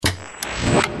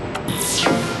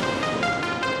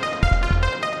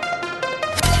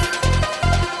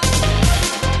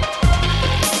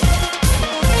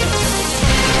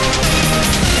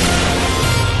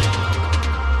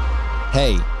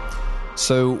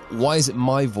So why is it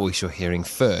my voice you're hearing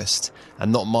first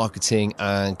and not marketing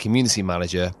and community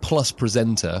manager plus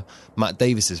presenter Matt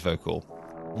Davis's vocal?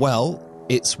 Well,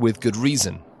 it's with good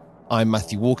reason. I'm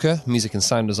Matthew Walker, music and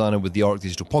sound designer with the Auric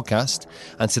Digital Podcast,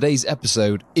 and today's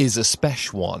episode is a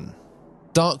special one.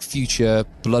 Dark Future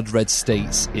Blood Red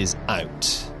States is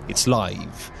out. It's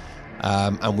live.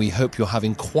 And we hope you're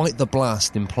having quite the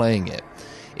blast in playing it.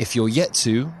 If you're yet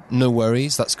to, no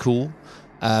worries, that's cool.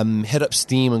 Head up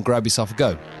Steam and grab yourself a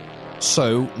go.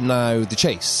 So, now the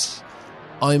chase.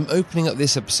 I'm opening up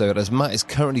this episode as Matt is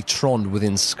currently troned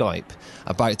within Skype,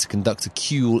 about to conduct a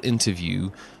cool interview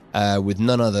with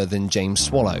none other than James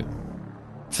Swallow.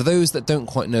 For those that don't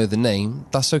quite know the name,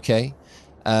 that's okay.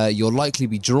 You'll likely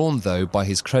be drawn, though, by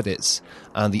his credits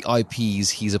and the IPs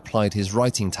he's applied his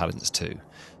writing talents to,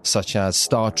 such as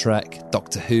Star Trek,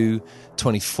 Doctor Who,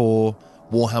 24,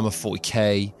 Warhammer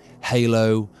 40k,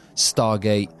 Halo,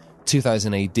 Stargate,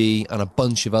 2000 AD, and a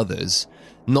bunch of others,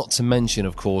 not to mention,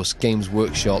 of course, Games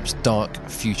Workshop's Dark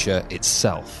Future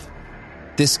itself.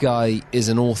 This guy is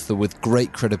an author with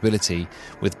great credibility,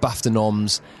 with BAFTA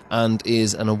noms, and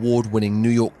is an award-winning New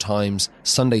York Times,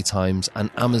 Sunday Times, and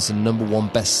Amazon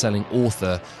 #1 best-selling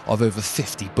author of over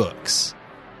 50 books.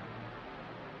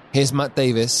 Here's Matt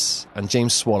Davis and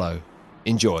James Swallow.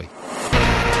 Enjoy.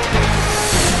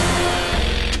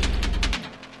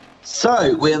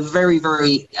 So we're very,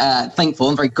 very thankful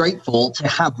and very grateful to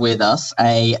have with us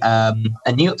a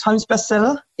New York Times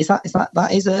bestseller.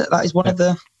 That is one of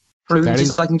the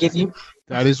privileges I can give you.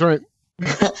 That is right.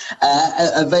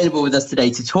 Available with us today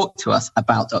to talk to us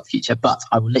about Dark Future, but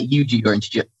I will let you do your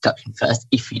introduction first,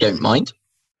 if you don't mind.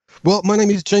 Well, my name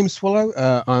is James Swallow.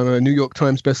 I'm a New York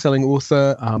Times bestselling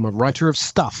author. I'm a writer of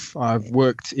stuff. I've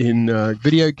worked in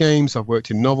video games. I've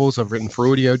worked in novels. I've written for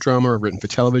audio drama. I've written for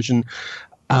television.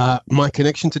 My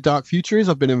connection to Dark Future is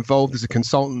I've been involved as a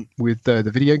consultant with the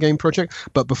video game project.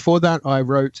 But before that, I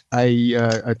wrote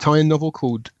a tie-in novel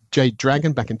called Jade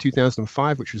Dragon back in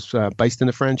 2005, which was based in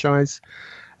the franchise.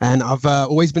 And I've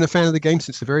always been a fan of the game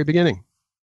since the very beginning.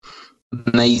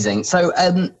 Amazing. So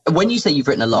when you say you've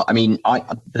written a lot, I mean,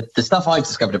 the stuff I've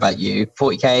discovered about you,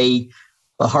 40k,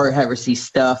 the Horror Heresy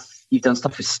stuff, you've done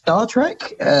stuff with Star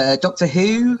Trek, Doctor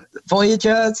Who,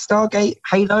 Voyager, Stargate,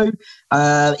 Halo,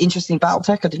 interesting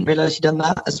Battletech. I didn't realize you'd done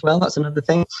that as well. That's another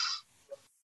thing.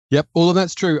 Yep, all of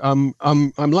that's true. I'm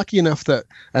lucky enough that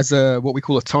as what we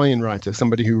call a tie-in writer,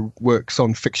 somebody who works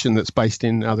on fiction that's based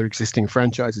in other existing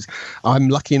franchises, I'm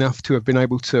lucky enough to have been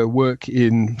able to work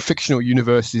in fictional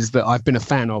universes that I've been a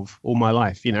fan of all my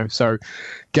life. You know, so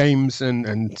games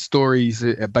and stories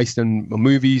based on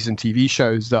movies and TV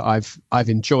shows that I've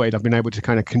enjoyed. I've been able to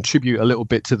kind of contribute a little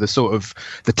bit to the sort of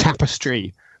the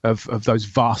tapestry of those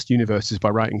vast universes by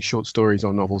writing short stories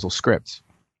or novels or scripts.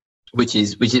 Which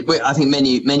is, I think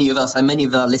many of us and many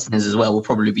of our listeners as well will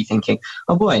probably be thinking,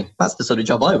 oh boy, that's the sort of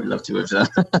job I would love to have done.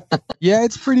 Yeah,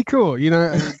 it's pretty cool. You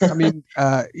know, I mean,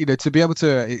 to be able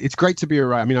to, it's great to be a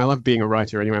writer. I mean, I love being a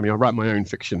writer anyway. I mean, I write my own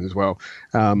fiction as well.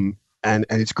 And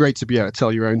it's great to be able to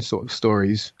tell your own sort of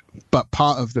stories. But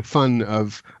part of the fun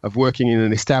of working in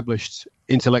an established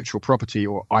intellectual property,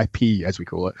 or IP as we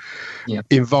call it,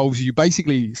 involves you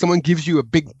basically, someone gives you a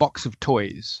big box of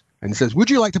toys and says, would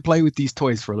you like to play with these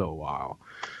toys for a little while?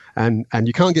 And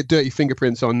you can't get dirty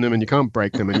fingerprints on them, and you can't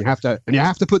break them, and you have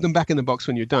to put them back in the box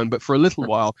when you're done. But for a little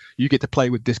while, you get to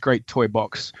play with this great toy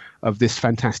box of this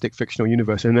fantastic fictional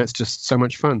universe, and that's just so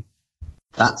much fun.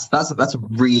 That's a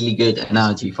really good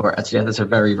analogy for it. Actually, that's a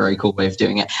very, very cool way of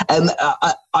doing it.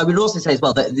 I would also say as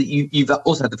well that you've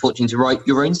also had the fortune to write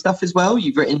your own stuff as well.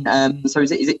 You've written so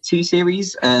is it 2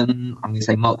 series? I'm going to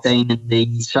say Mark Dane and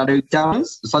the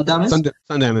Sundowners.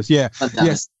 Sundowners, yeah.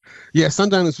 Yes. Yeah,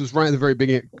 Sundowners was right at the very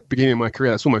beginning of my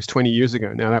career. That's almost 20 years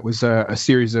ago now. That was a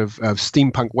series of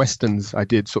steampunk westerns I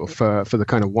did sort of for the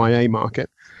kind of YA market.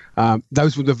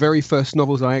 Those were the very first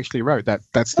novels I actually wrote.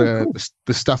 That's the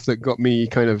stuff that got me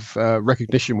kind of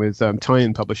recognition with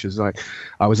tie-in publishers. I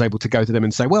was able to go to them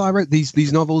and say, well, I wrote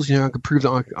these novels, you know, I could prove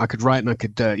that I could write and I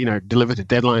could, deliver to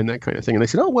deadline, that kind of thing. And they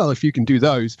said, oh, well, if you can do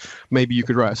those, maybe you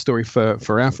could write a story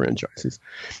for our franchises.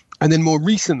 And then more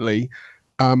recently,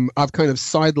 I've kind of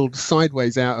sidled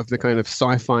sideways out of the kind of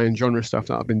sci-fi and genre stuff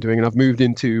that I've been doing, and I've moved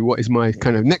into what is my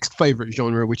kind of next favorite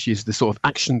genre, which is the sort of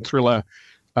action thriller,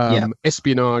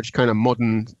 espionage, kind of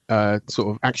modern sort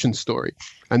of action story.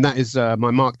 And that is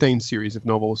my Mark Dane series of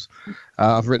novels.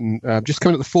 I've written, just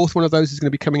coming up, the fourth one of those is going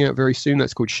to be coming out very soon.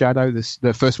 That's called Shadow.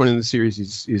 The first one in the series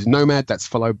is Nomad. That's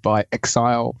followed by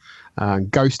Exile.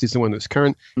 Ghost is the one that's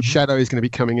current. Mm-hmm. Shadow is going to be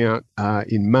coming out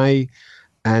in May.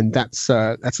 And that's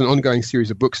an ongoing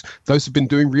series of books. Those have been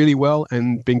doing really well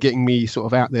and been getting me sort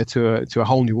of out there to a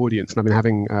whole new audience. And I've been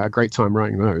having a great time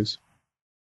writing those.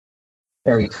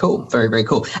 Very cool. Very, very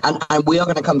cool. And we are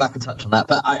going to come back and touch on that.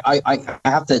 But I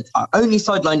have to only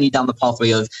sideline you down the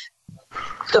pathway of,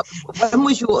 so when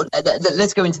was your,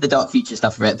 let's go into the Dark Future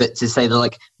stuff of it, but to say that,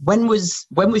 like, when was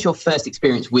your first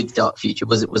experience with Dark Future?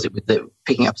 Was it with the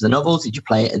picking up as a novel? Did you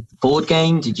play it as a board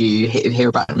game? Did you hear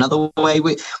about it another way?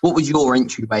 What was your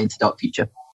entryway into Dark Future?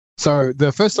 So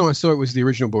the first time I saw it was the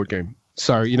original board game.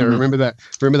 So, remember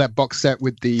that box set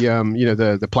with the,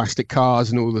 the plastic cars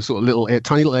and all the sort of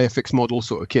tiny little Airfix model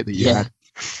sort of kit that you had.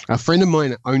 A friend of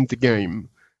mine owned the game,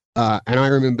 and I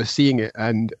remember seeing it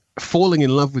and falling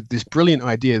in love with this brilliant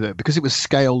idea that because it was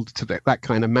scaled to that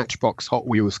kind of Matchbox Hot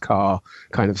Wheels car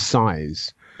kind of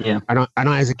size. Yeah. And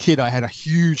I as a kid, I had a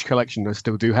huge collection. I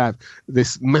still do have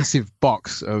this massive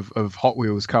box of Hot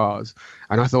Wheels cars.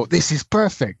 And I thought, this is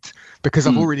perfect because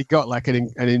I've already got like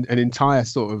an entire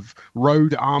sort of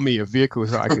road army of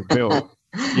vehicles that I could build,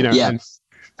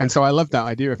 and so I loved that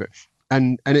idea of it.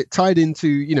 And it tied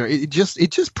into, it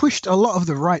just pushed a lot of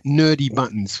the right nerdy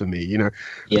buttons for me,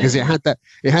 because it had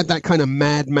that kind of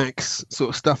Mad Max sort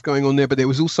of stuff going on there, but there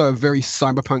was also a very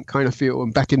cyberpunk kind of feel.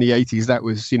 And back in the 80s, that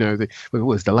was,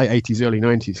 the late 80s, early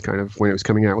 90s kind of when it was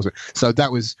coming out, wasn't it? So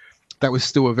that was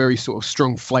still a very sort of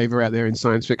strong flavor out there in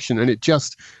science fiction. And it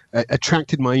just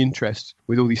attracted my interest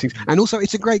with all these things. And also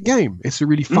it's a great game. It's a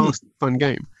really fast, fun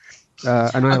game.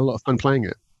 And I had a lot of fun playing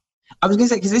it. I was going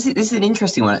to say, because this is an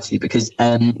interesting one actually, because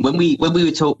when we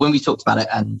talked about it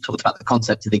and talked about the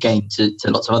concept of the game to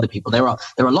lots of other people, there are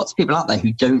lots of people out there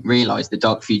who don't realise that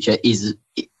Dark Future is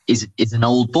an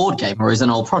old board game or is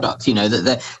an old product.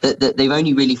 That they've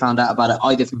only really found out about it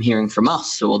either from hearing from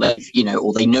us or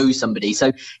they know somebody.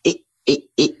 So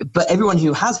but everyone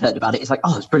who has heard about it is like,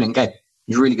 oh, it's a brilliant game.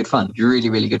 It's really good fun. It's really,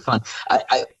 really good fun.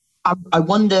 I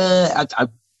wonder.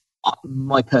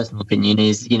 My personal opinion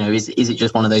is, is it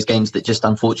just one of those games that just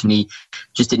unfortunately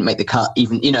just didn't make the cut?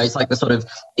 Even, it's like the sort of,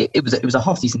 it was a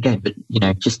half decent game, but,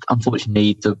 just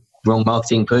unfortunately the wrong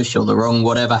marketing push or the wrong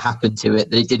whatever happened to it,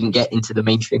 that it didn't get into the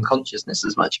mainstream consciousness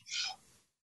as much.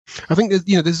 I think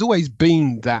there's always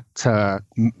been that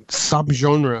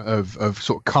subgenre of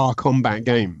sort of car combat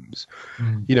games.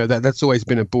 That's always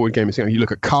been a board game. You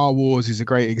look at Car Wars is a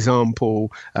great example.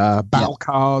 Battle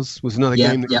Cars was another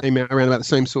game that came out around about the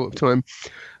same sort of time.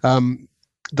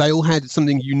 They all had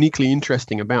something uniquely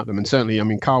interesting about them. And certainly,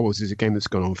 Car Wars is a game that's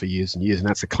gone on for years and years, and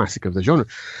that's a classic of the genre.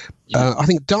 I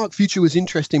think Dark Future was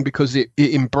interesting because it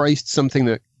embraced something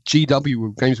that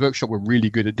GW, Games Workshop, were really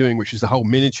good at doing, which is the whole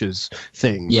miniatures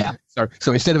thing. Yeah.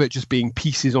 So instead of it just being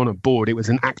pieces on a board, it was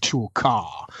an actual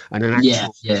car and an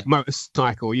actual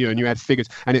motorcycle, and you had figures,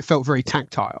 and it felt very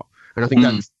tactile. And I think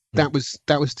that was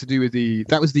to do with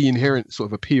that was the inherent sort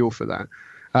of appeal for that.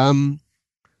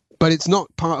 But it's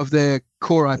not part of their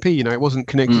core IP. It wasn't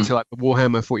connected to like the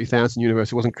Warhammer 40,000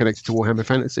 universe. It wasn't connected to Warhammer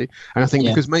Fantasy. And I think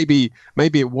because maybe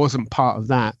it wasn't part of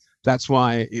that, that's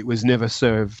why it was never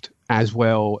served as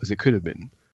well as it could have been.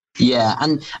 Yeah,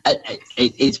 and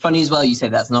it's funny as well you say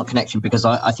that's not connection, because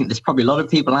I think there's probably a lot of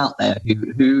people out there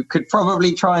who could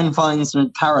probably try and find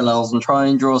some parallels and try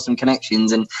and draw some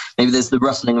connections, and maybe there's the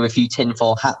rustling of a few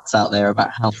tinfoil hats out there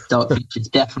about how Dark Future is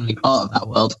definitely part of that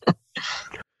world.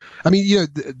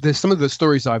 There's some of the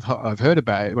stories I've heard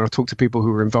about it when I've talked to people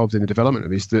who were involved in the development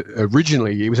of this, that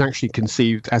originally it was actually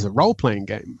conceived as a role-playing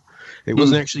game. It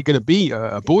wasn't actually going to be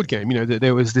a board game. That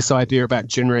there was this idea about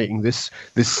generating this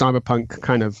cyberpunk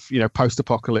kind of,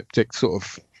 post-apocalyptic sort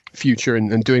of future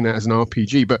and doing that as an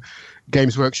RPG. But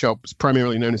Games Workshop is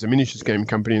primarily known as a miniatures game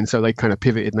company, and so they kind of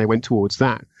pivoted and they went towards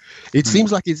that. It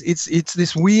seems like it's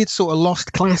this weird sort of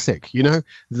lost classic,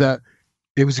 that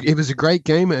it was a great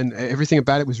game and everything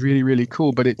about it was really, really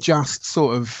cool, but it just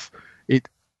sort of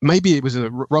maybe it was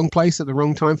a wrong place at the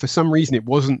wrong time. For some reason,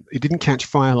 it didn't catch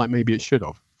fire like maybe it should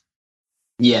have.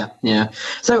 Yeah.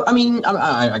 So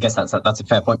I guess that's a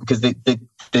fair point, because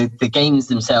the games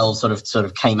themselves sort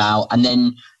of came out, and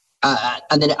then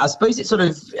I suppose it's sort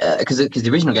of because the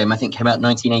original game I think came out in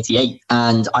 1988,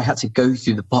 and I had to go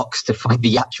through the box to find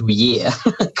the actual year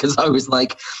because I was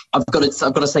like, I've got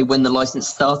to say when the license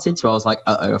started. So I was like,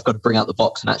 I've got to bring out the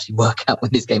box and actually work out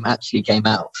when this game actually came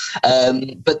out.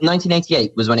 But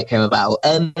 1988 was when it came about.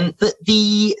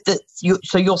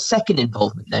 So your second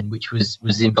involvement then, which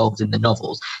was involved in the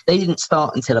novels, they didn't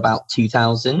start until about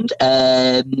 2000.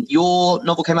 Your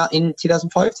novel came out in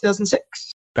 2005,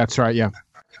 2006. That's right. Yeah.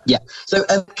 Yeah. So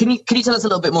can you tell us a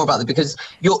little bit more about that? Because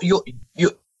your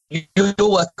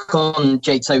work on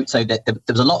Jade, so that there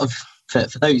was a lot of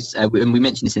for those, and we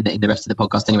mentioned this in the rest of the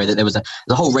podcast anyway, that there was a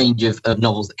whole range of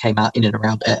novels that came out in and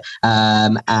around it,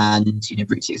 and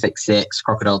Route 666,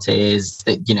 Crocodile Tears,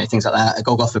 things like that,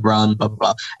 Golgotha Run, blah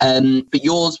blah blah. But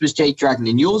yours was Jade Dragon,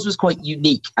 and yours was quite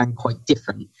unique and quite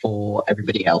different for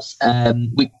everybody else.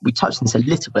 We touched on this a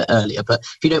little bit earlier, but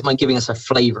if you don't mind giving us a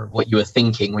flavour of what you were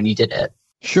thinking when you did it.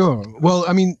 Sure. Well,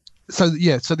 I mean, so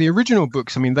the original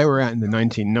books, I mean, they were out in the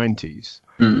 1990s,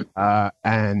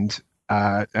 and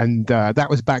that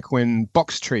was back when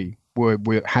Box Tree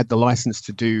had the license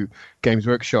to do Games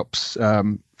Workshop's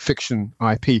fiction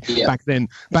IP. Yeah. Back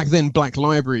then, Black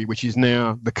Library, which is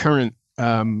now the current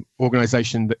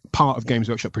organization that part of Games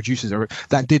Workshop produces,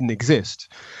 that didn't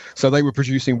exist. So they were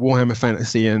producing Warhammer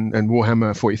Fantasy and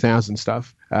Warhammer 40,000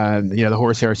 stuff. The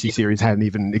Horus Heresy series didn't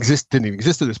even exist at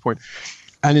this point.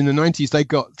 And in the 90s, they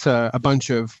got a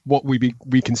bunch of what we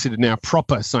consider now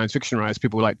proper science fiction writers,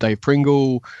 people like Dave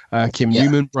Pringle, Kim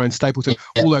Newman, Brian Stapleton.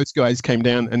 All those guys came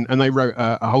down and they wrote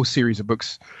a whole series of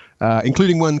books,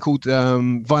 including one called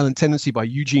Violent Tendency by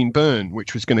Eugene Byrne,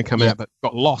 which was going to come out but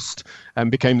got lost and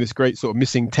became this great sort of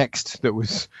missing text that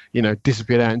was,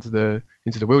 disappeared out into the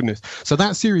wilderness. So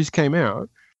that series came out.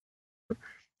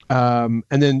 And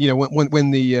then,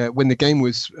 when the game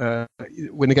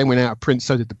went out of print,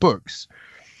 so did the books.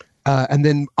 And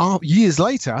then years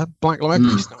later, Black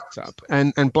Library starts up,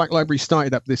 and Black Library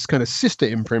started up this kind of sister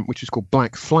imprint, which is called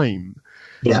Black Flame.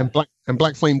 Yeah. And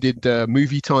Black Flame did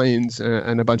movie tie-ins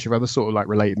and a bunch of other sort of like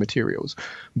related materials.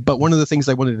 But one of the things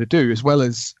they wanted to do, as well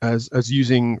as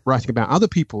writing about other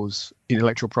people's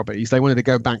intellectual properties, they wanted to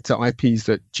go back to IPs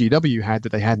that GW had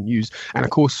that they hadn't used. And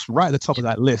of course, right at the top of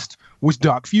that list was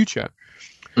Dark Future.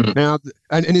 Mm-hmm. Now,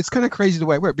 and it's kind of crazy the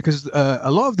way it worked, because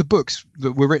a lot of the books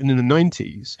that were written in the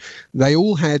 90s, they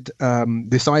all had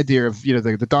this idea of,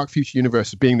 the Dark Future universe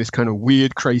as being this kind of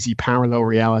weird, crazy parallel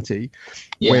reality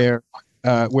where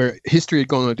history had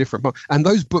gone on a different path. And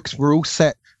those books were all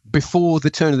set before the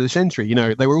turn of the century.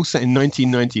 They were all set in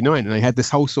 1999, and they had this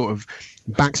whole sort of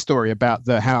backstory about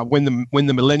how when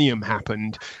the millennium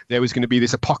happened, there was going to be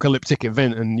this apocalyptic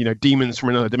event, and demons from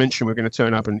another dimension were going to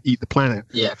turn up and eat the planet.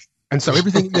 Yeah. And so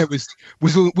everything there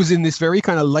was in this very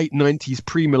kind of late 90s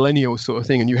pre-millennial sort of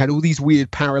thing. And you had all these weird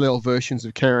parallel versions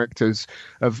of characters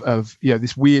of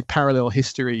this weird parallel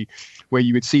history where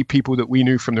you would see people that we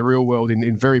knew from the real world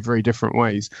in very, very different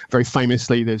ways. Very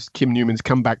famously, there's Kim Newman's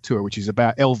Comeback Tour, which is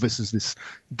about Elvis as this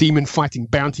demon fighting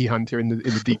bounty hunter in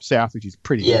the Deep South, which is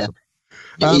pretty awesome.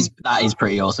 That is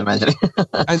pretty awesome, actually.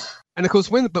 and of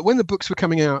course, when the books were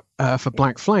coming out for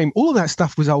Black Flame, all of that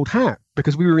stuff was old hat,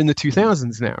 because we were in the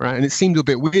 2000s now, right? And it seemed a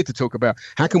bit weird to talk about.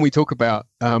 How can we talk about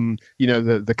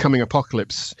the coming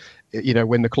apocalypse,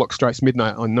 when the clock strikes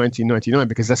midnight on 1999?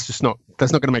 Because that's not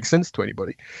going to make sense to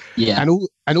anybody. Yeah.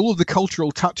 And all of the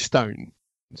cultural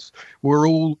touchstones were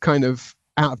all kind of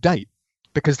out of date,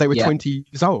 because they were 20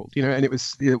 years old, and it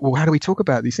was, well, how do we talk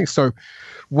about these things? So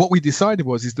what we decided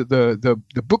is that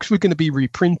the books were going to be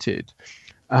reprinted.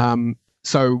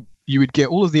 So you would get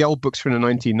all of the old books from the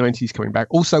 1990s coming back,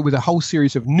 also with a whole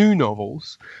series of new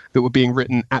novels that were being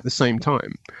written at the same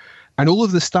time. And all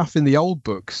of the stuff in the old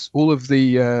books, all of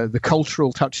the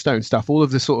cultural touchstone stuff, all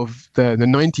of the sort of the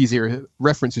 90s era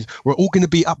references were all going to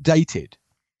be updated.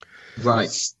 Right.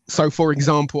 So, for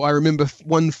example, I remember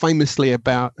one famously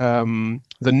about the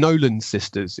Nolan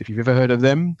sisters. If you've ever heard of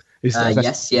them,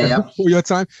 yes, yeah. Before your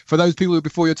time. For those people who were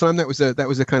before your time, that was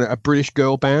a kind of a British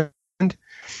girl band.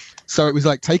 So it was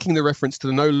like taking the reference to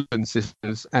the Nolan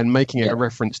sisters and making it a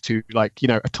reference to, like,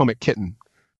 Atomic Kitten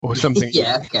or something.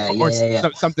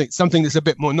 Something that's a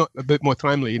bit more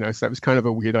timely, So it was kind of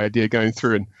a weird idea going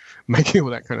through and making all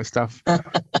that kind of stuff.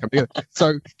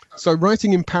 So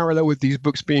writing in parallel with these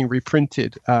books being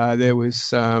reprinted, there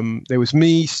was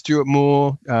me, Stuart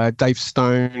Moore, Dave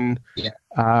Stone, and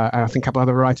I think a couple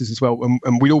other writers as well,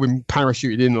 and we'd all been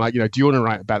parachuted in, like, do you want to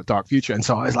write about Dark Future? And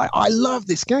so I was like, I love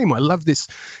this game. I love this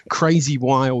crazy,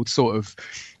 wild sort of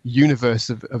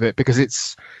universe of it, because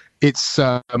it's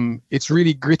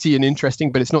really gritty and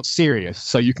interesting, but it's not serious.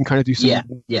 So you can kind of do some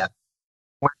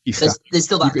wacky stuff. There's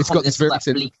still that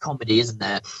bleak comedy, isn't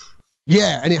there?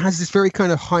 Yeah, and it has this very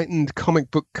kind of heightened comic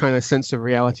book kind of sense of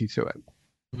reality to it.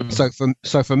 Mm.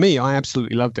 So for me, I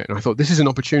absolutely loved it, and I thought this is an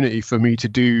opportunity for me to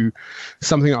do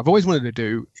something I've always wanted to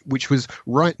do, which was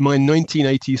write my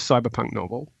 1980s cyberpunk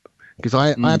novel, because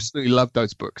I absolutely loved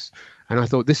those books, and I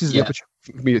thought this is the opportunity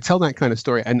for me to tell that kind of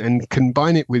story and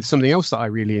combine it with something else that I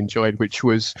really enjoyed, which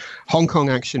was Hong Kong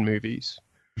action movies.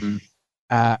 Mm.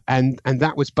 And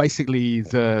that was basically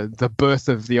the birth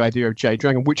of the idea of Jade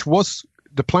Dragon, which was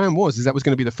the plan was that was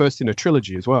going to be the first in a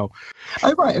trilogy as well.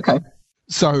 Oh, right. Okay.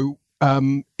 So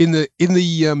in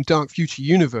the Dark Future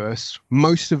universe,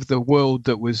 most of the world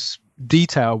that was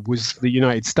detailed was the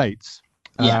United States,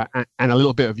 and a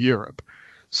little bit of Europe.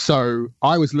 So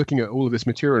I was looking at all of this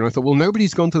material, and I thought, well,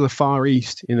 nobody's gone to the Far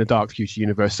East in the Dark Future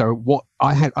universe. So what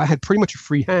I had pretty much a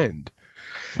free hand.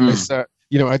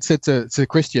 I'd said to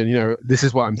Christian, this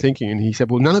is what I'm thinking. And he said,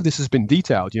 well, none of this has been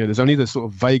detailed. There's only the sort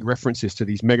of vague references to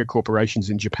these mega corporations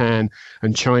in Japan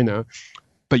and China,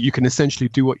 but you can essentially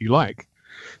do what you like.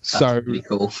 That's really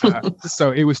cool.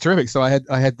 So it was terrific. So I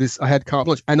had carte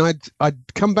blanche, and I'd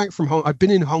come back from I'd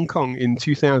been in Hong Kong in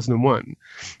 2001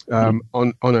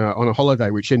 on a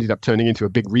holiday, which ended up turning into a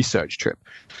big research trip.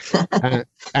 and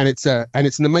it's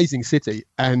an amazing city.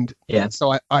 And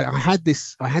so I had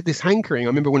this hankering. I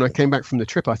remember when I came back from the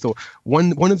trip, I thought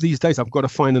one of these days I've got to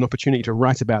find an opportunity to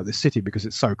write about this city because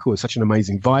it's so cool. It's such an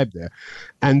amazing vibe there.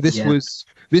 And this was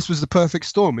the perfect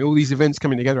storm. All these events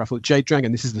coming together. I thought, Jade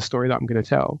Dragon, this is the story that I'm going to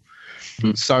tell.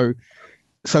 So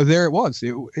there it was.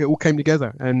 It all came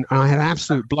together, and I had an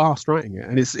absolute blast writing it.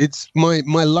 And it's my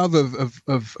love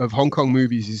of Hong Kong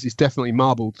movies is definitely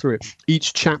marbled through it.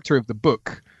 Each chapter of the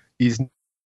book is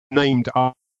named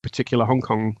after a particular Hong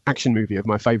Kong action movie of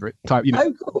my favorite type.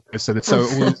 Cool. So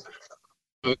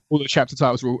all the chapter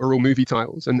titles are all movie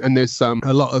titles, and there's a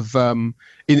lot of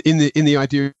in the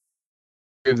idea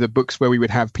of the books where we would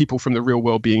have people from the real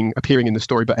world appearing in the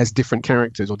story, but as different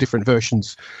characters or different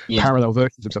versions, parallel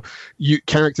versions of themselves.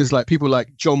 Characters like people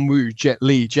like John Woo, Jet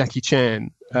Li, Jackie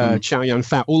Chan, Chow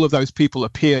Yun-fat, all of those people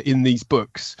appear in these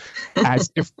books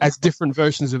as as different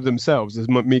versions of themselves. As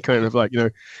me kind of like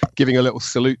giving a little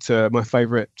salute to my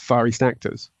favorite Far East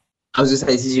actors. I was going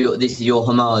to say this is your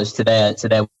homage to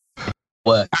their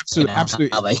work.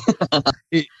 Absolutely.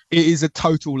 It is a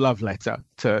total love letter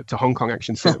to Hong Kong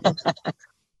action cinema.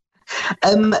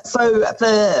 So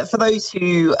for those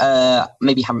who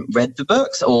maybe haven't read the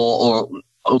books or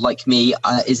like me,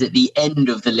 is at the end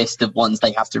of the list of ones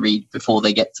they have to read before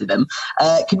they get to them.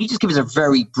 Can you just give us a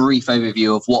very brief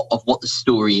overview of what the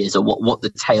story is, or what the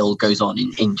tale goes on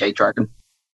in Jade Dragon?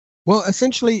 Well,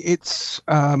 essentially, it's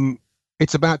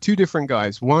about two different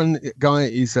guys. One guy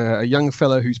is a young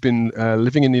fellow who's been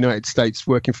living in the United States,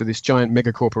 working for this giant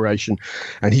mega corporation,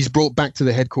 and he's brought back to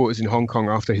the headquarters in Hong Kong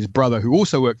after his brother, who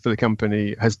also worked for the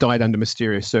company, has died under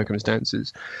mysterious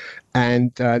circumstances.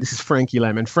 And this is Frankie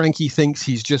Lam, and Frankie thinks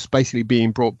he's just basically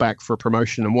being brought back for a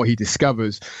promotion, and what he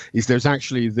discovers is there's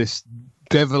actually this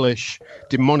devilish,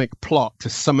 demonic plot to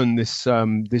summon this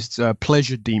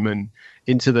pleasure demon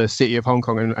into the city of Hong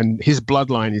Kong, and his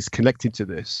bloodline is connected to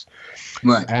this,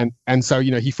 right? And so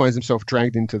he finds himself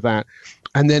dragged into that.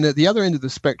 And then at the other end of the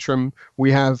spectrum,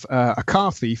 we have a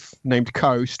car thief named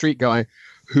Ko, street guy,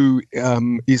 who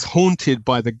is haunted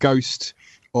by the ghost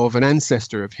of an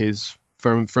ancestor of his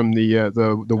from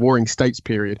the Warring States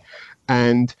period,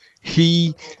 and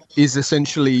he is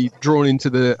essentially drawn into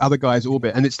the other guy's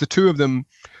orbit, and it's the two of them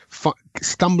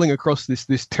stumbling across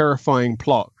this terrifying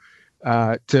plot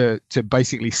to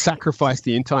basically sacrifice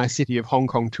the entire city of Hong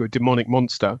Kong to a demonic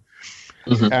monster,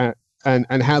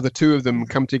 and how the two of them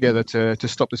come together to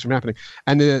stop this from happening.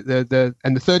 And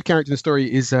the third character in the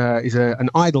story is an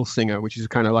idol singer, which is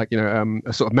kind of like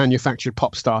a sort of manufactured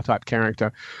pop star type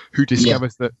character who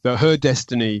discovers that her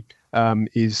destiny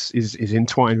is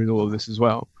entwined with all of this as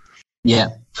well. Yeah,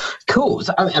 cool.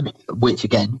 So, I mean, which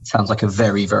again sounds like a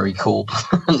very, very cool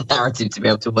narrative to be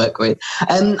able to work with.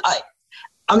 And I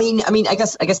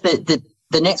guess the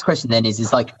next question then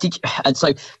is like,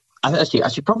 I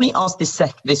should probably ask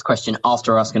this question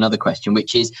after I ask another question,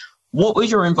 which is, what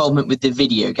was your involvement with the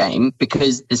video game?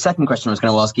 Because the second question I was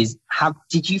going to ask is,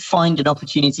 did you find an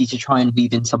opportunity to try and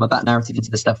weave in some of that narrative into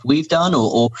the stuff we've done,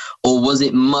 or was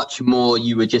it much more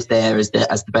you were just there as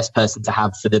the best person to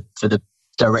have for the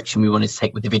direction we wanted to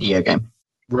take with the video game?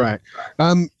 Right.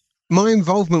 My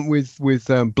involvement with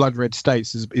Blood Red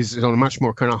States is on a much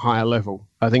more kind of higher level.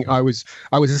 I think I was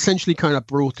essentially kind of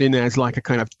brought in as like a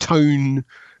kind of tone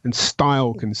and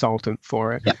style consultant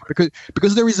for it,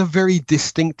 because there is a very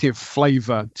distinctive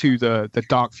flavor to the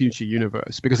Dark Future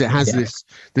universe, because it has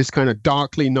this kind of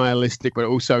darkly nihilistic but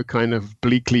also kind of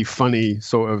bleakly funny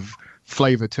sort of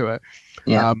flavor to it.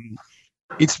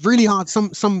 It's really hard.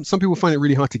 Some people find it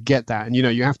really hard to get that, and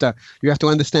you have to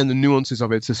understand the nuances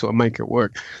of it to sort of make it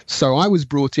work. So I was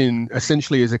brought in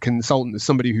essentially as a consultant, as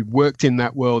somebody who worked in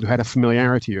that world, who had a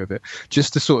familiarity of it,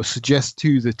 just to sort of suggest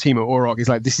to the team at Auroch, is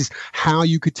like, this is how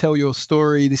you could tell your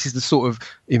story. This is the sort of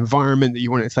environment that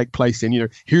you want it to take place in.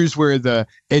 Here's where the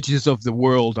edges of the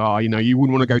world are. You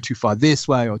wouldn't want to go too far this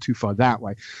way or too far that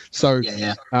way. So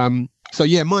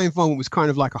my involvement was kind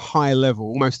of like a high level,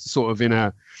 almost sort of in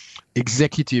a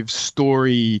executive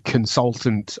story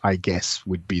consultant, I guess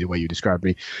would be the way you describe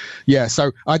me. Yeah,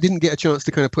 so I didn't get a chance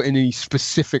to kind of put any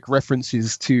specific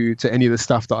references to any of the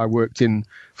stuff that I worked in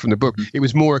from the book. It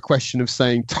was more a question of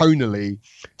saying tonally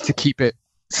to keep it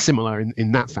similar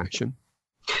in that fashion.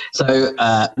 So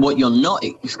what you're not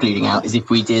excluding out is if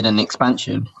we did an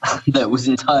expansion that was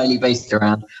entirely based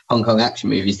around Hong Kong action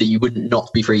movies, that you would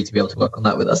not be free to be able to work on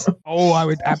that with us. Oh, I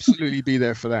would absolutely be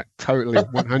there for that. Totally,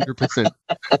 100%.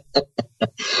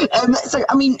 So,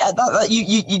 I mean,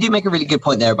 you do make a really good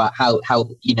point there about how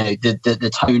you know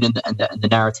the tone and the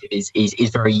narrative is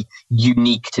very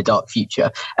unique to Dark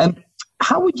Future.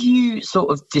 How would you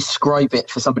sort of describe it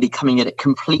for somebody coming at it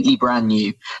completely brand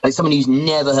new, like someone who's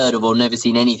never heard of or never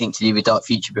seen anything to do with Dark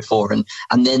Future before, and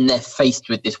then they're faced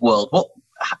with this world?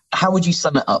 How would you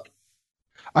sum it up?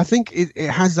 I think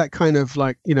it has that kind of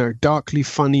like, you know, darkly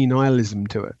funny nihilism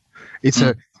to it.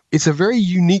 It's a very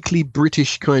uniquely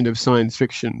British kind of science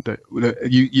fiction that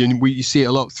you see it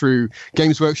a lot through.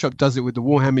 Games Workshop does it with the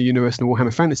Warhammer universe and the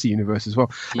Warhammer Fantasy universe as well.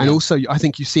 Yeah. And also, I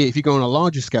think you see it if you go on a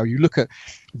larger scale. You look at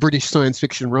British science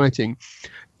fiction writing,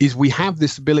 is we have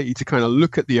this ability to kind of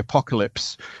look at the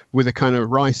apocalypse with a kind of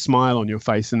wry smile on your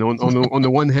face. And on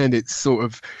the one hand, it's sort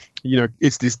of, you know,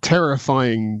 it's this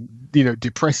terrifying, you know,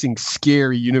 depressing,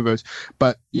 scary universe.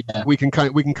 But we can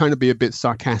kind of be a bit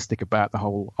sarcastic about the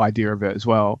whole idea of it as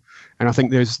well. And I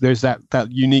think there's that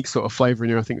unique sort of flavor in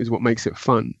there, I think, is what makes it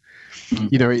fun.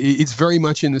 You know, it's very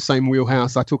much in the same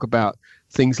wheelhouse. I talk about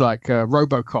things like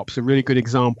RoboCop's a really good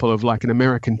example of like an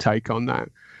American take on that.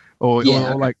 Or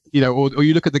like, you know, or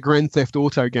you look at the Grand Theft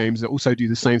Auto games that also do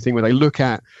the same thing, where they look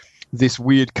at this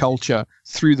weird culture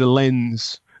through the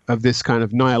lens of this kind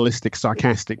of nihilistic,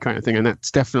 sarcastic kind of thing. And that's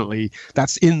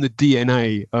in the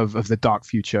DNA of the Dark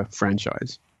Future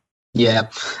franchise. Yeah.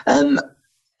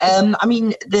 I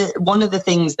mean, one of the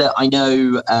things that I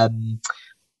know,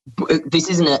 this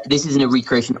isn't a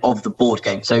recreation of the board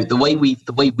game. So the way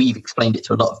we've explained it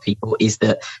to a lot of people is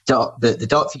that the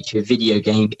Dark Future video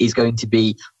game is going to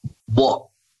be what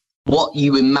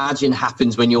you imagine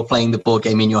happens when you're playing the board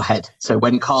game in your head. So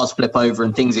when cars flip over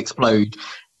and things explode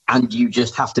and you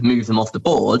just have to move them off the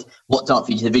board, what Dark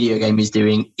Future the video game is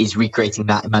doing is recreating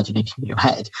that imagination in your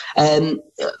head.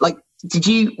 Did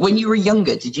you, when you were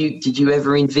younger, did you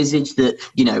ever envisage that,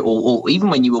 you know, or even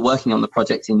when you were working on the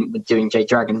project and doing Jade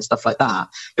Dragon and stuff like that,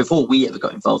 before we ever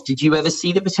got involved, did you ever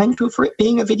see the potential for it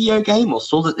being a video game, or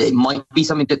saw that it might be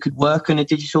something that could work in a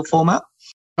digital format?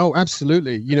 Oh,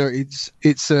 absolutely. You know, it's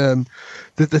the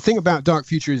thing about Dark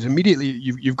Future is immediately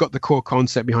you've got the core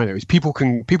concept behind it. Is people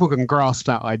can grasp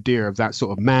that idea of that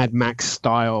sort of Mad Max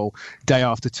style Day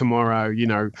After Tomorrow, you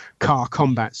know, car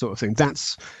combat sort of thing.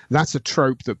 That's a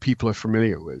trope that people are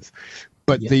familiar with.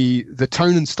 But the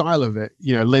tone and style of it,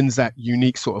 you know, lends that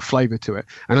unique sort of flavor to it.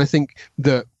 And I think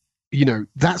that, you know,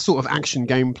 that sort of action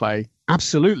gameplay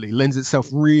absolutely lends itself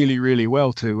really, really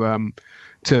well to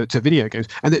video games.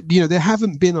 And that, you know, there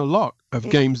haven't been a lot of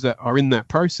games that are in that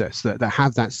process that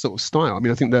have that sort of style. I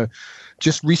mean, I think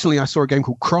just recently I saw a game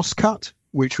called Crosscut,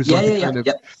 which was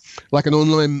like an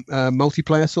online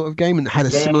multiplayer sort of game, and had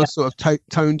a similar sort of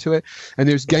tone to it. And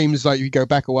there's games like, you go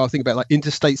back a while, think about like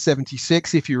Interstate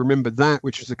 76, if you remember that,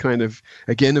 which was a kind of,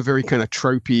 again, a very kind of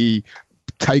tropey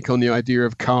take on the idea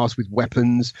of cars with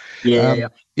weapons.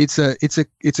 It's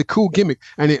a cool gimmick,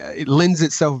 and it lends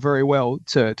itself very well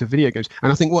to video games.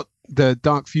 And I think what the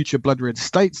Dark Future Blood Red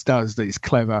States does that is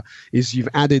clever is you've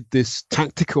added this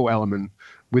tactical element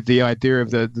with the idea of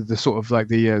the sort of like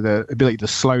the ability to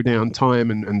slow down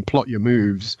time and plot your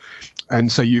moves.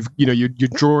 And so you're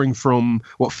drawing from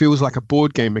what feels like a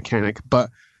board game mechanic,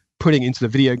 but putting it into the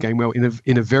video game world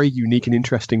in a very unique and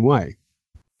interesting way.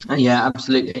 Yeah,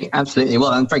 absolutely.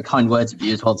 Well, and very kind words of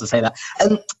you as well to say that.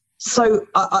 So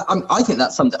I think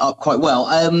that summed it up quite well.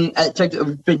 James,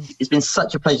 it's been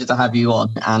such a pleasure to have you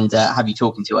on and have you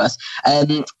talking to us.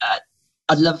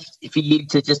 I'd love for you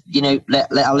to just, you know,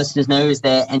 let our listeners know, is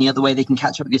there any other way they can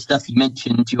catch up with your stuff? You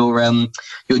mentioned your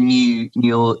new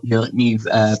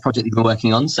project you've been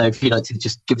working on. So if you'd like to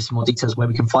just give us some more details where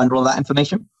we can find all of that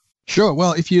information. Sure.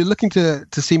 Well, if you're looking to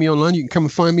see me online, you can come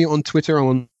and find me on Twitter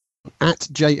on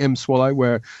 @JMSwallow,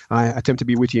 where I attempt to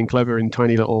be witty and clever in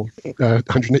tiny little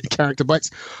 180 character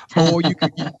bites. Or you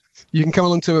can come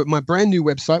along to my brand new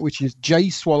website, which is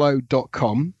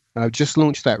jswallow.com. I've just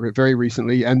launched that very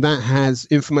recently, and that has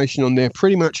information on there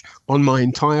pretty much on my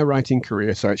entire writing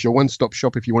career. So it's your one-stop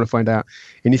shop if you want to find out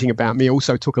anything about me.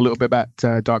 Also talk a little bit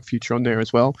about Dark Future on there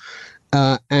as well.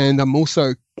 And I'm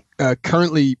also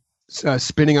currently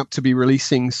spinning up to be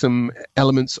releasing some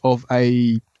elements of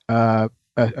a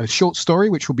a short story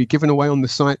which will be given away on the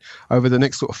site over the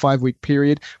next sort of 5-week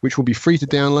period, which will be free to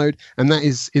download. And that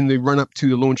is in the run-up to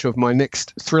the launch of my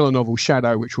next thriller novel,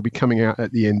 Shadow, which will be coming out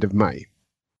at the end of May.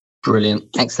 Brilliant.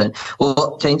 Excellent.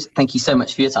 Well, James, thank you so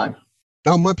much for your time.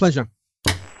 Oh, my pleasure.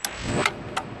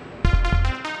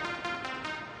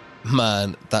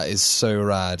 Man, that is so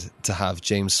rad to have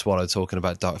James Swallow talking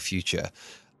about Dark Future,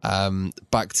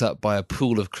 backed up by a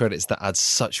pool of credits that adds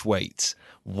such weight.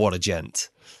 What a gent.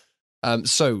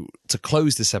 So, to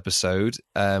close this episode,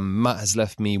 Matt has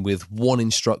left me with one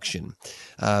instruction.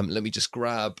 Let me just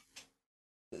grab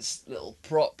this little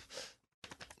prop.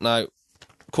 Now,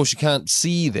 of course, you can't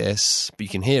see this, but you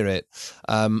can hear it.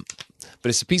 But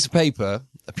it's a piece of paper,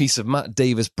 a piece of Matt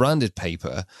Davis branded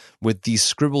paper with these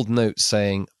scribbled notes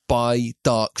saying, "Buy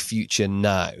Dark Future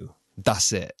now."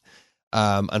 That's it.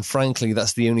 And frankly,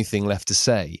 that's the only thing left to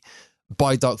say.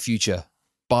 Buy Dark Future.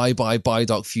 Buy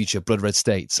Dark Future, Blood Red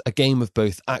States. A game of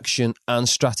both action and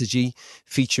strategy,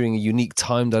 featuring a unique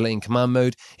time-dilating command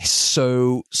mode. It's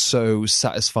so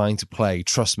satisfying to play.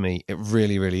 Trust me, it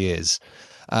really, really is.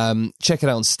 Check it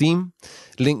out on Steam.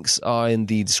 Links are in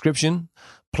the description.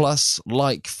 Plus,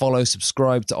 like, follow,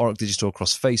 subscribe to Auroch Digital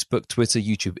across Facebook, Twitter,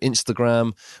 YouTube,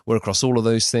 Instagram. We're across all of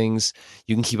those things.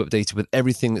 You can keep updated with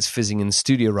everything that's fizzing in the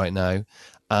studio right now.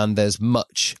 And there's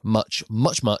much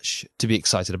to be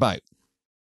excited about.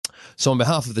 So on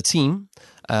behalf of the team,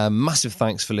 massive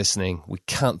thanks for listening. We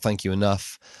can't thank you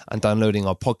enough, and downloading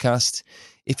our podcast.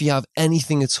 If you have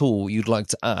anything at all you'd like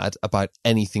to add about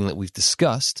anything that we've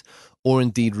discussed, or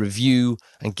indeed review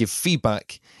and give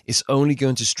feedback, it's only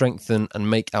going to strengthen and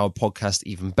make our podcast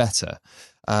even better.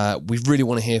 We really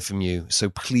want to hear from you, so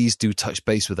please do touch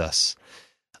base with us.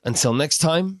 Until next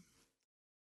time,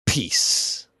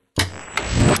 peace.